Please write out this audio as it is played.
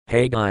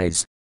Hey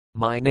guys.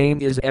 My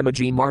name is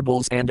MLP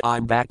Marbles and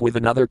I'm back with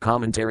another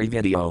commentary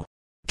video.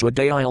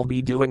 Today I'll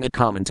be doing a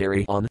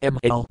commentary on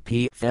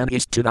MLP Fan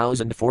Est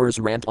 2004's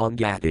Rant on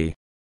Gaty.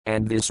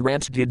 And this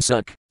rant did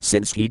suck,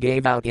 since he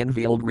gave out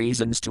inviald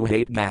reasons to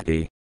hate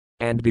Gaty.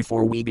 And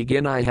before we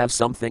begin I have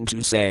something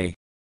to say.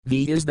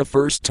 This is the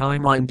first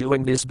time I'm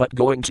doing this but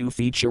going to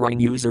featuring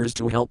users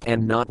to help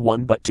and not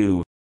one but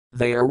two.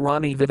 They are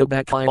Ronnie the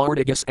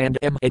backyardigas and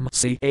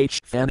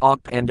MMCH Fan Est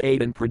and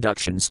AYDEN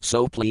Productions,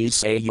 so please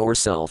say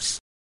yourselves.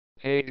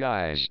 Hey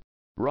guys,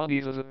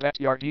 Ronnie the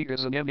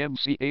backyardigas and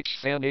MMCH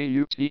Fan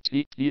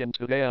AUTTP, and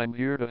today I'm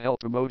here to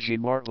help Emoji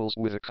Marbles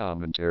with a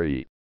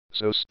commentary.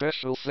 So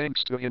special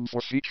thanks to him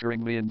for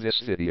featuring me in this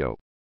video.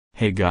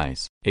 Hey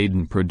guys,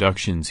 AYDEN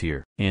Productions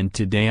here, and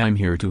today I'm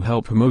here to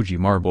help Emoji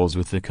Marbles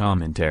with the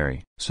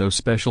commentary, so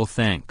special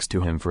thanks to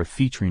him for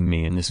featuring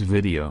me in this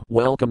video.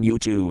 Welcome you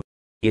two.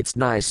 It's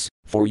nice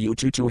for you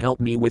two to help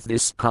me with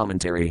this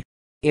commentary.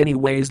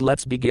 Anyways,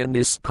 let's begin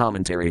this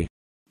commentary.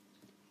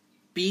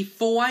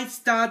 Before I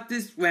start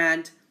this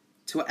rant,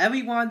 to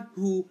everyone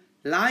who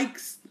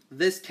likes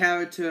this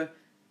character,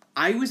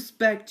 I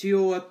respect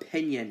your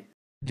opinion.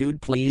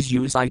 Dude, please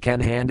use I can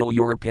handle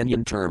your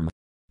opinion term.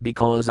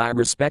 Because I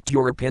respect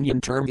your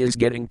opinion term is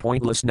getting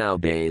pointless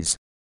nowadays.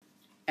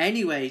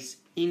 Anyways,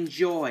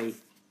 enjoy.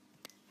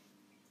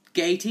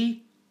 Gaty,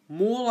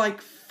 more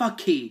like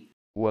fucky.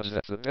 Was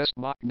that the best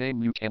mock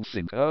name you can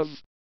think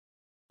of?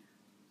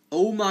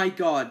 Oh my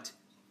god,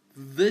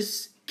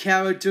 this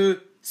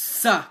character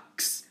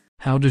sucks.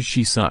 How does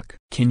she suck?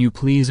 Can you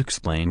please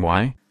explain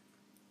why?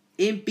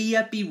 In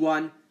BFB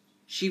 1,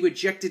 she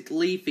rejected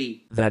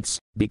Leafy. That's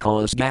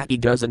because Gaty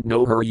doesn't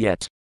know her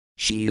yet.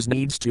 She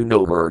needs to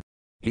know her.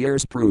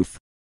 Here's proof.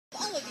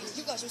 All of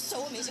you guys are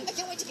so amazing. I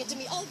can't wait to get to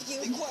meet all of you.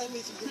 Be quiet,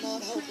 Mason, you're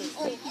not helping.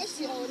 Oh, I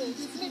see how it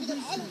is. Maybe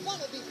then I don't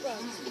want to be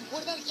friends.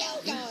 What about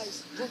you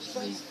guys? We're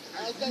friends.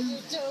 I bet you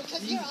do,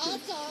 because you're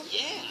awesome.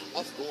 Yeah,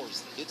 of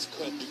course. It's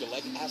good. You can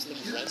like as many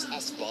friends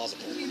as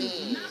possible.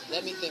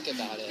 Let me think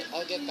about it.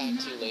 I'll get back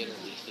to you later,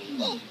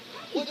 Leafy.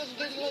 What doesn't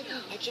Gaty like me?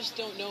 I just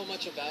don't know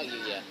much about you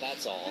yet,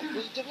 that's all. Well,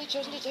 you've definitely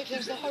chosen to take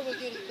things the hard way,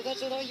 Gaty, but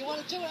that's not all you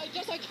want to do, and I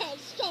guess I can't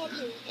stop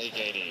you. Hey,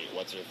 Gaty,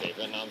 what's your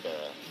favorite number?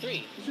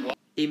 3.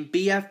 In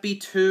BFB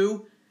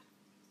 2,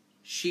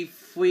 she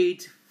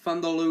freed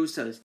from the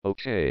losers.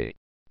 Okay,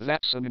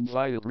 that's an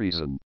invioled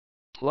reason.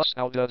 Plus,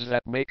 how does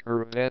that make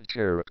her a bad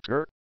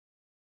character?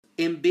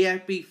 In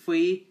BFB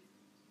 3,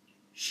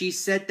 she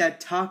said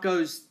that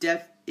Taco's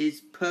death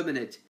is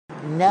permanent.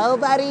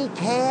 Nobody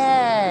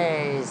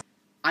cares.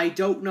 I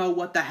don't know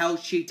what the hell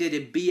she did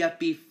in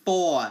BFB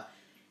 4.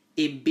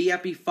 In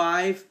BFB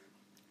 5,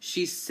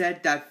 she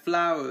said that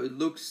Flower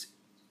looks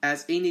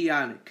as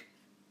idiotic,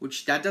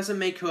 which that doesn't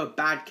make her a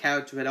bad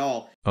character at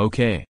all.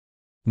 Okay.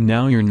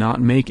 Now you're not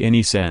make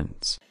any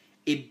sense.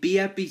 In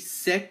BFB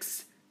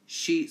 6,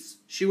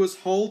 she was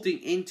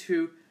holding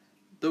into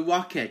the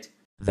rocket.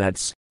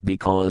 That's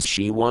because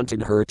she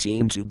wanted her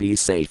team to be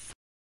safe.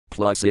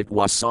 Plus it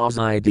was Saw's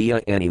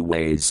idea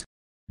anyways.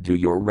 Do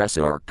your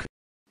research.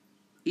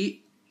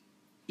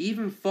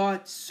 Even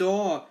thought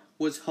Saw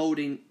was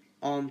holding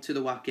on to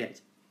the rocket.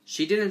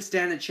 She didn't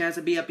stand a chance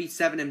in BFB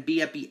 7 and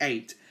BFB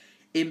 8.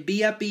 In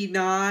BFB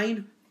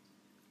 9,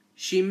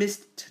 she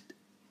missed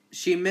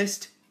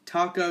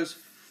Taco's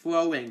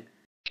throwing.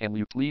 Can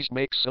you please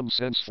make some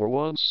sense for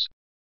once?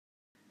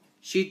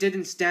 She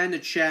didn't stand a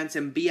chance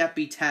in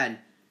BFB 10.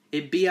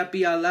 In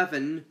BFB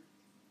 11,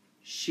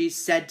 she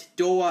sent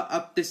Dora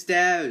up the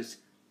stairs.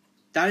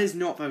 That is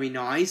not very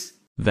nice.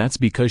 That's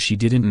because she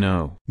didn't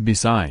know.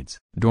 Besides,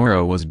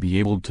 Dora was be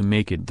able to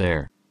make it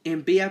there.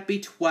 In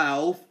BFB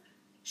 12,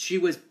 she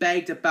was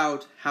begged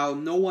about how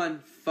no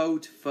one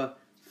vote for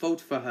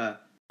her.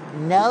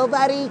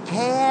 Nobody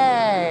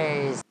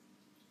cares.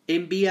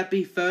 In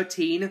BFB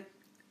 13,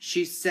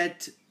 she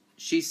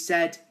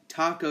said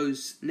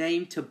Taco's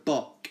name to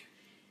Book.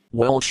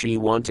 Well, she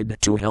wanted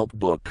to help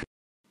Book.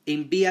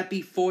 In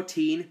BFB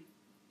 14,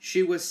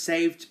 she was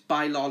saved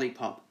by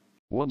Lollipop.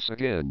 Once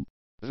again,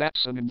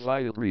 that's an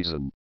invioled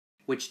reason.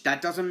 Which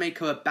that doesn't make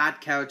her a bad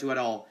character at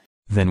all.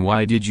 Then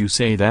why did you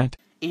say that?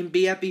 In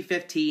BFB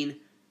 15,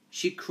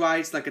 she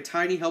cries like a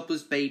tiny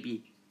helpless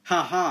baby.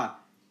 Haha.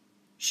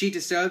 She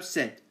deserves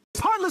it.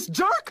 Heartless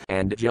jerk!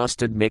 And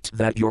just admit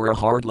that you're a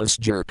heartless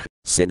jerk,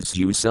 since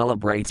you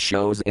celebrate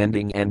show's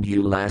ending and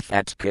you laugh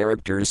at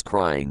characters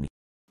crying.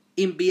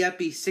 In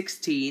BFB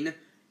 16,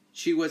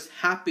 she was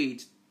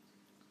happy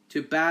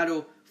to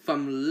battle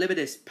from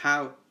limitless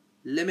powers.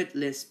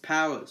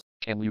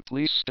 Can you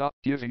please stop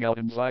giving out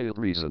invioled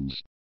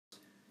reasons?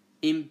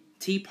 In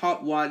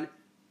Teapot 1,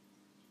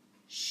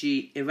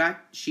 she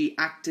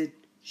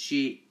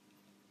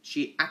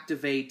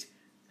activate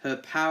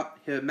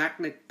her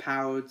magnet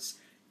powers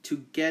to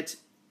get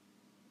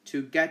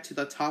to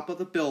the top of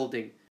the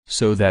building.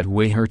 So that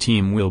way her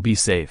team will be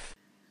safe.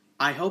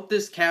 I hope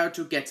this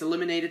character gets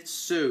eliminated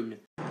soon.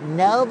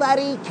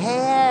 Nobody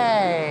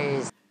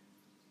cares.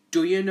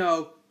 Do you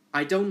know,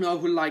 I don't know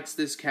who likes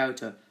this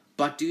character,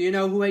 but do you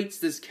know who hates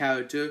this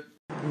character?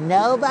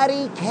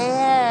 Nobody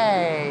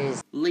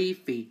cares. Leave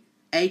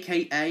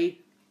aka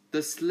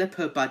the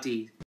Slipper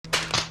Buddy.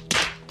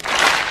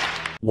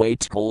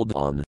 Wait, hold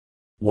on.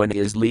 When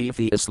is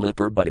Leafy a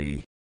slipper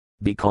buddy?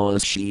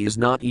 Because she's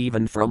not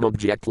even from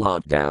Object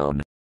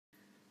Lockdown.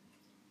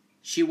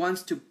 She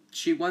wants to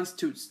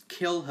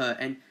kill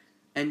her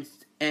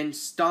and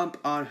stomp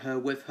on her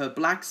with her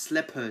black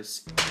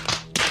slippers.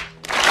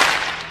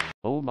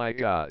 Oh my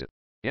god.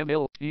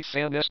 MLP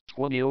Fan Est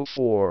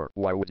 2004.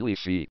 Why would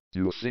Leafy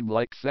do a thing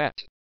like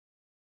that?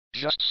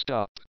 Just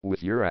stop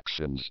with your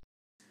actions.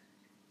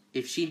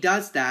 If she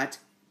does that,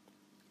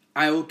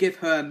 I will give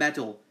her a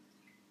medal.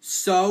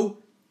 So,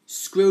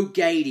 screw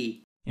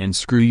Gaty. And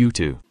screw you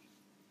too.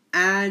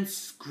 And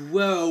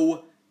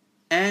screw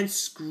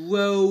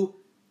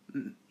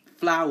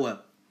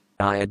Flower.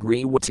 I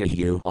agree with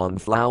you on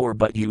Flower,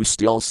 but you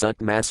still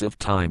suck massive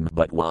time.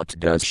 But what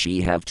does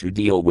she have to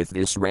deal with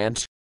this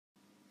rant?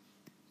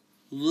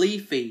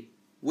 Leafy,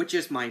 which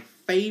is my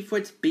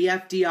favorite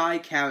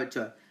BFDI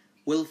character,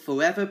 will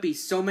forever be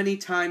so many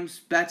times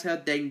better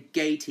than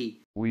Gaty.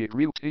 We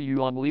agree to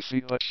you on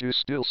Leafy, but you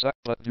still suck.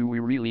 But do we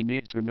really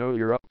need to know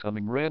your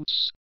upcoming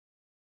rants?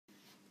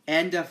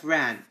 End of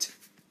rant.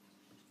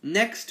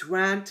 Next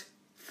rant,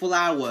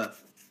 Flower.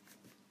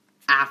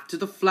 After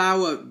the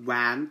Flower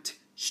rant,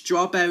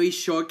 Strawberry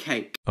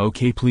Shortcake.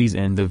 Okay, please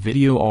end the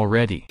video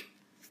already.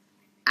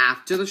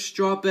 After the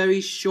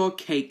Strawberry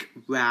Shortcake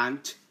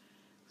rant,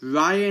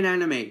 Ryan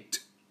Animate.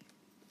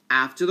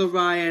 After the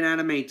Ryan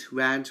Animate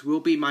rant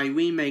will be my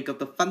remake of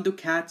the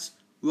Thundercats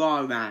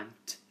Raw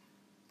rant.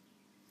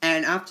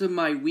 And after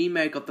my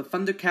remake of the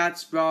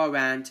Thundercats Raw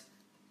rant,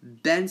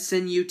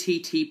 Benson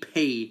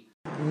AUTTP.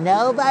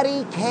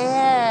 Nobody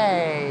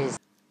cares.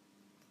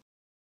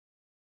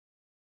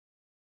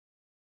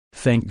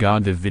 Thank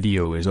God the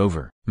video is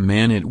over.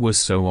 Man, it was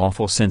so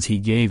awful since he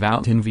gave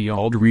out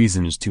inviald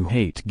reasons to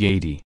hate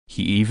Gaty.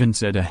 He even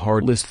said a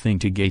heartless thing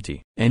to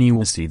Gaty.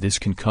 Anyway, see, this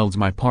concludes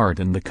my part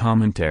in the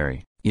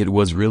commentary. It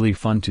was really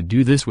fun to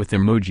do this with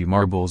emoji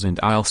marbles, and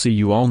I'll see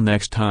you all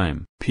next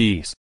time.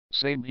 Peace.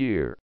 Same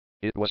here.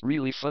 It was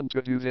really fun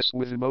to do this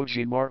with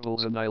emoji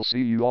marbles, and I'll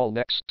see you all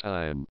next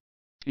time.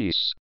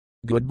 Peace.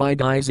 Goodbye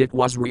guys, it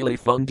was really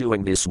fun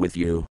doing this with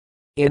you.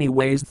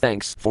 Anyways,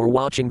 thanks for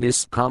watching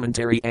this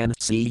commentary and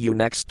see you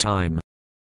next time.